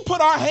 when we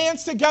put our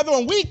hands together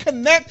and we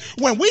connect,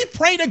 when we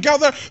pray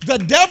together, the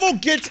devil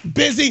gets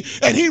busy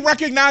and he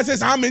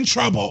recognizes I'm in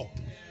trouble.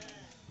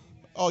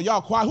 Oh,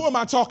 y'all quiet. Who am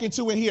I talking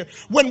to in here?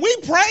 When we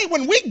pray,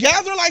 when we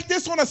gather like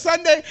this on a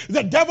Sunday,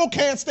 the devil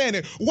can't stand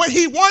it. What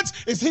he wants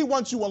is he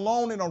wants you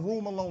alone in a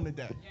room alone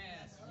today.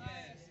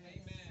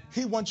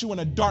 He wants you in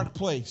a dark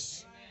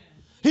place.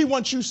 He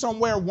wants you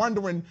somewhere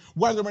wondering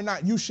whether or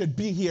not you should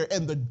be here,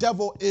 and the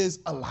devil is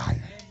a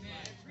liar.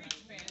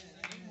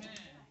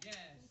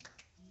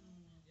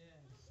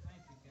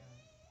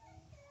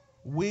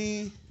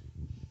 We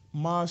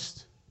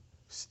must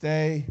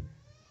stay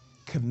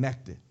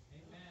connected.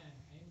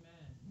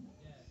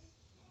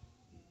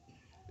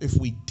 If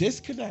we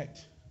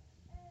disconnect,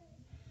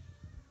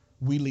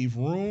 we leave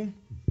room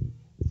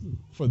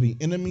for the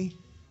enemy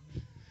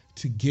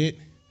to get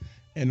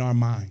in our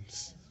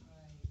minds.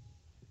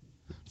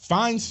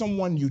 Find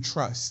someone you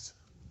trust.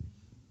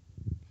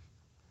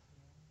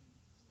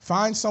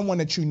 Find someone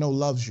that you know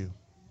loves you.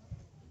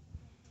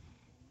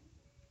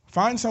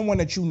 Find someone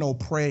that you know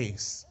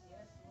prays.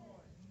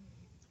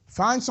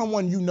 Find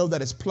someone you know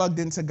that is plugged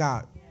into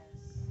God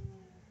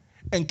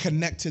and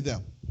connect to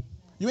them.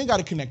 You ain't got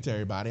to connect to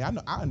everybody. I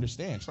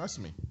understand. Trust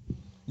me.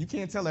 You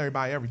can't tell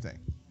everybody everything.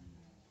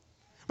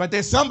 But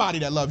there's somebody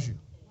that loves you.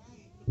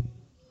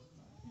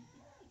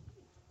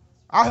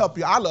 I'll help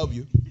you. I love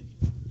you.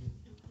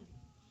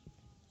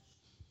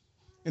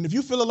 And if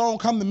you feel alone,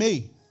 come to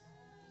me.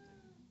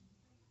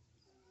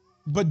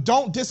 But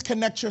don't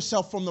disconnect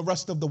yourself from the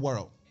rest of the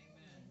world.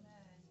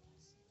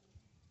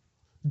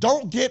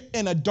 Don't get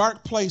in a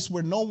dark place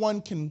where no one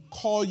can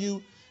call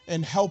you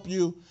and help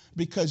you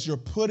because you're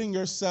putting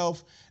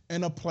yourself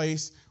in a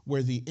place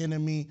where the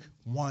enemy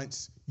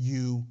wants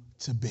you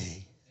to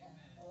be.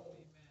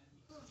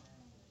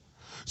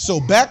 So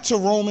back to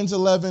Romans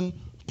 11,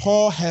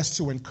 Paul has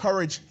to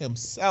encourage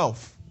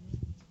himself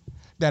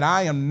that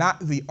I am not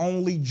the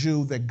only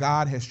Jew that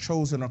God has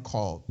chosen or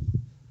called,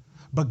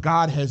 but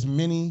God has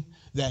many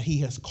that he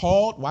has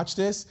called, watch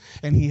this,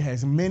 and he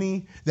has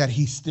many that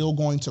he's still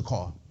going to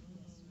call.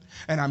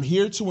 And I'm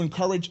here to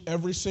encourage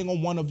every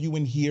single one of you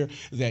in here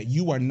that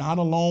you are not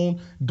alone.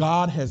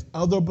 God has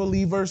other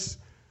believers.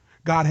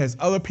 God has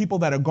other people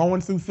that are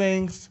going through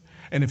things.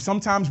 And if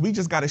sometimes we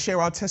just got to share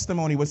our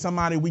testimony with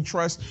somebody we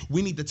trust,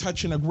 we need to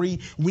touch and agree.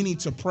 We need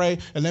to pray.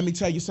 And let me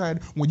tell you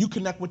something, when you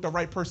connect with the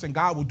right person,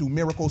 God will do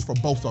miracles for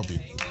both of you.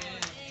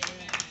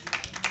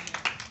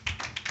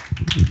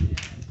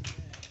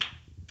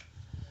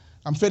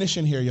 I'm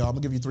finishing here, y'all. I'm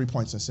going to give you 3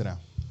 points and sit down.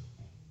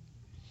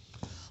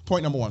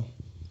 Point number 1.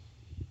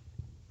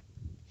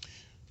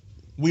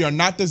 We are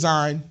not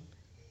designed.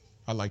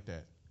 I like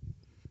that.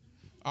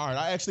 All right,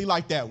 I actually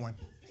like that one.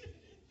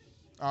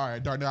 All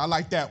right, Darnell, I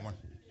like that one.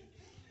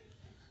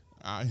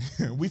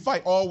 We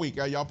fight all week.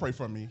 Y'all pray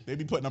for me. They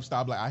be putting up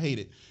stop like I hate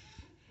it.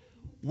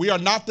 We are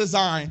not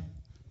designed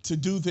to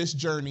do this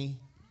journey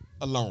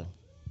alone.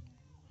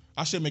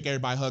 I should make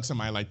everybody hug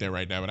somebody like that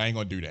right now, but I ain't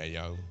gonna do that,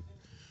 yo.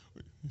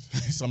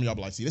 Some of y'all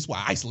be like, see, this is why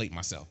I isolate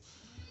myself.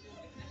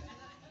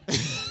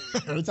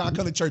 Every time I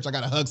come to church, I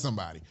gotta hug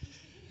somebody.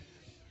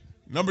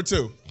 Number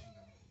 2,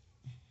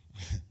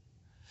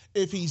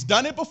 if he's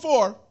done it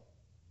before,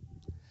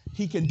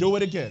 he can do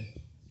it again.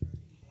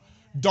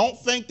 Don't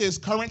think this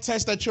current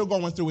test that you're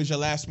going through is your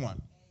last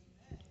one.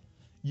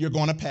 You're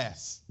going to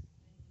pass.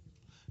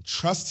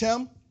 Trust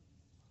him.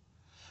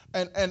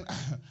 And I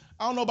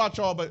don't know about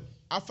y'all, but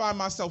I find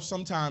myself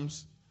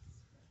sometimes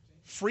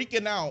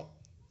freaking out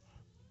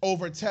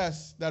over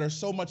tests that are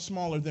so much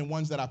smaller than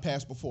ones that I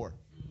passed before.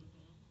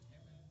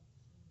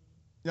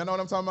 Y'all know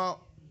what I'm talking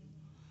about?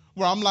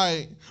 Where I'm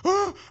like,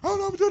 oh, I don't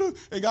know what to do.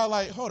 And God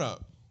like, hold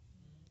up.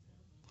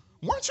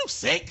 Weren't you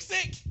sick?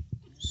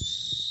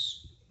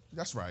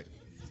 That's right.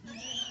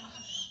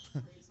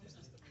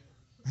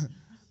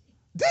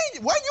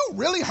 Dang, weren't you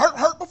really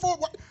hurt before?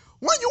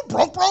 Weren't you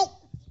broke?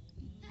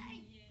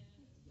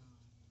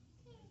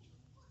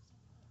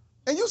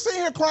 And you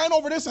sitting here crying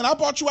over this, and I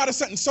brought you out of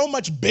something so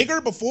much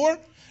bigger before.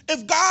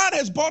 If God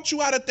has brought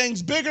you out of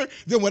things bigger,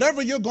 then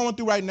whatever you're going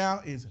through right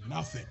now is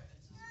nothing.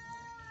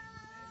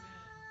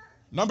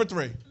 Number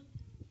 3.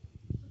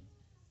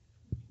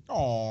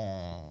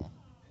 Oh,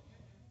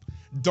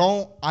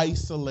 don't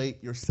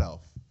isolate yourself.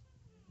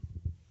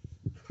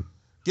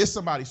 Get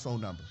somebody's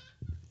phone number.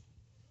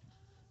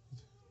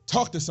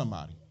 Talk to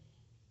somebody.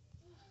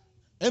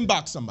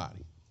 Inbox somebody.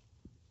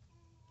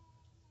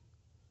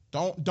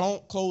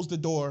 Don't close the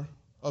door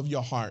of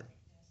your heart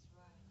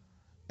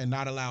and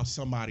not allow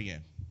somebody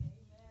in.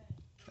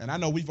 And I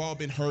know we've all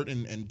been hurt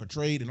and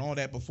betrayed and all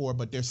that before,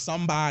 but there's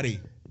somebody.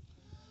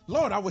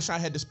 Lord, I wish I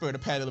had the spirit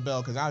of Patti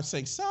LaBelle, because I would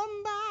sing,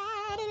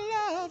 somebody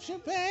loves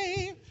you,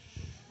 babe.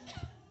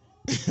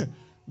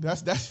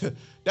 That's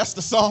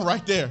the song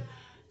right there.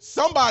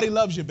 Somebody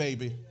loves you,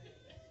 baby.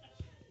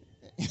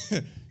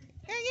 And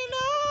you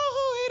know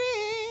who it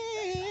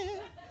is.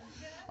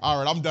 All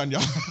right, I'm done,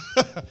 y'all.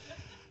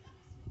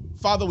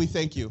 Father, we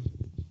thank you.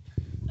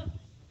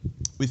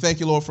 We thank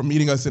you, Lord, for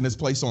meeting us in this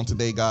place on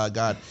today, God.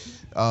 God,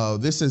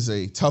 this is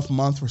a tough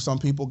month for some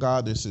people,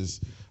 God. This is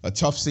a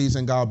tough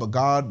season, God. But,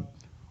 God,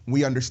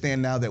 we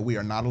understand now that we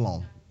are not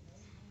alone.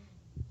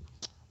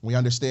 We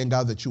understand,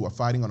 God, that you are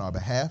fighting on our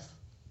behalf.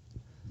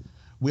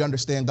 We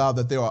understand, God,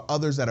 that there are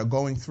others that are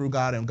going through,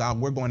 God, and, God,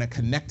 we're going to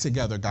connect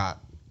together, God.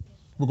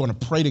 We're going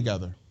to pray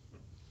together.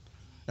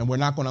 And we're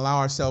not going to allow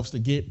ourselves to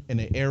get in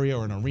an area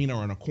or an arena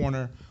or in a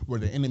corner where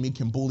the enemy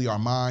can bully our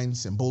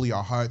minds and bully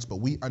our hearts. But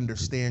we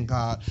understand,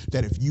 God,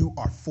 that if you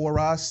are for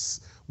us,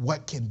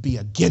 what can be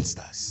against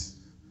us?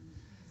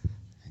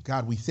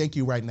 God, we thank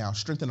you right now.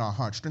 Strengthen our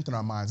hearts, strengthen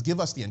our minds. Give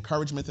us the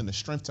encouragement and the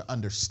strength to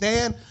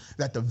understand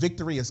that the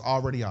victory is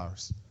already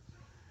ours.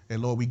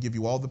 And Lord, we give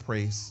you all the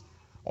praise,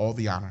 all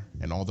the honor,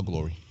 and all the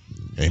glory.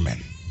 Amen.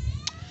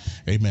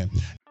 Amen.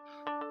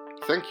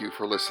 Thank you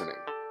for listening.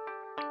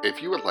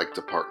 If you would like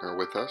to partner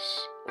with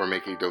us or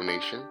make a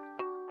donation,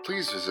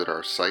 please visit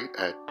our site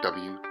at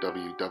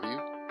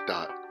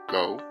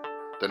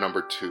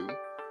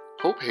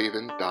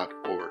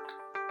www.go2hopehaven.org.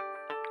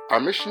 Our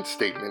mission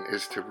statement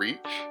is to reach,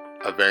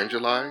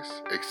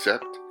 evangelize,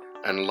 accept,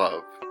 and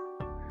love.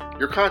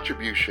 Your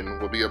contribution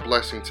will be a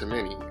blessing to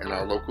many in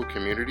our local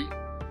community,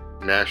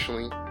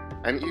 nationally,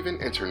 and even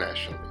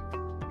internationally.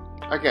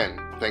 Again,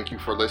 thank you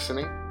for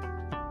listening.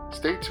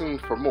 Stay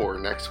tuned for more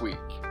next week.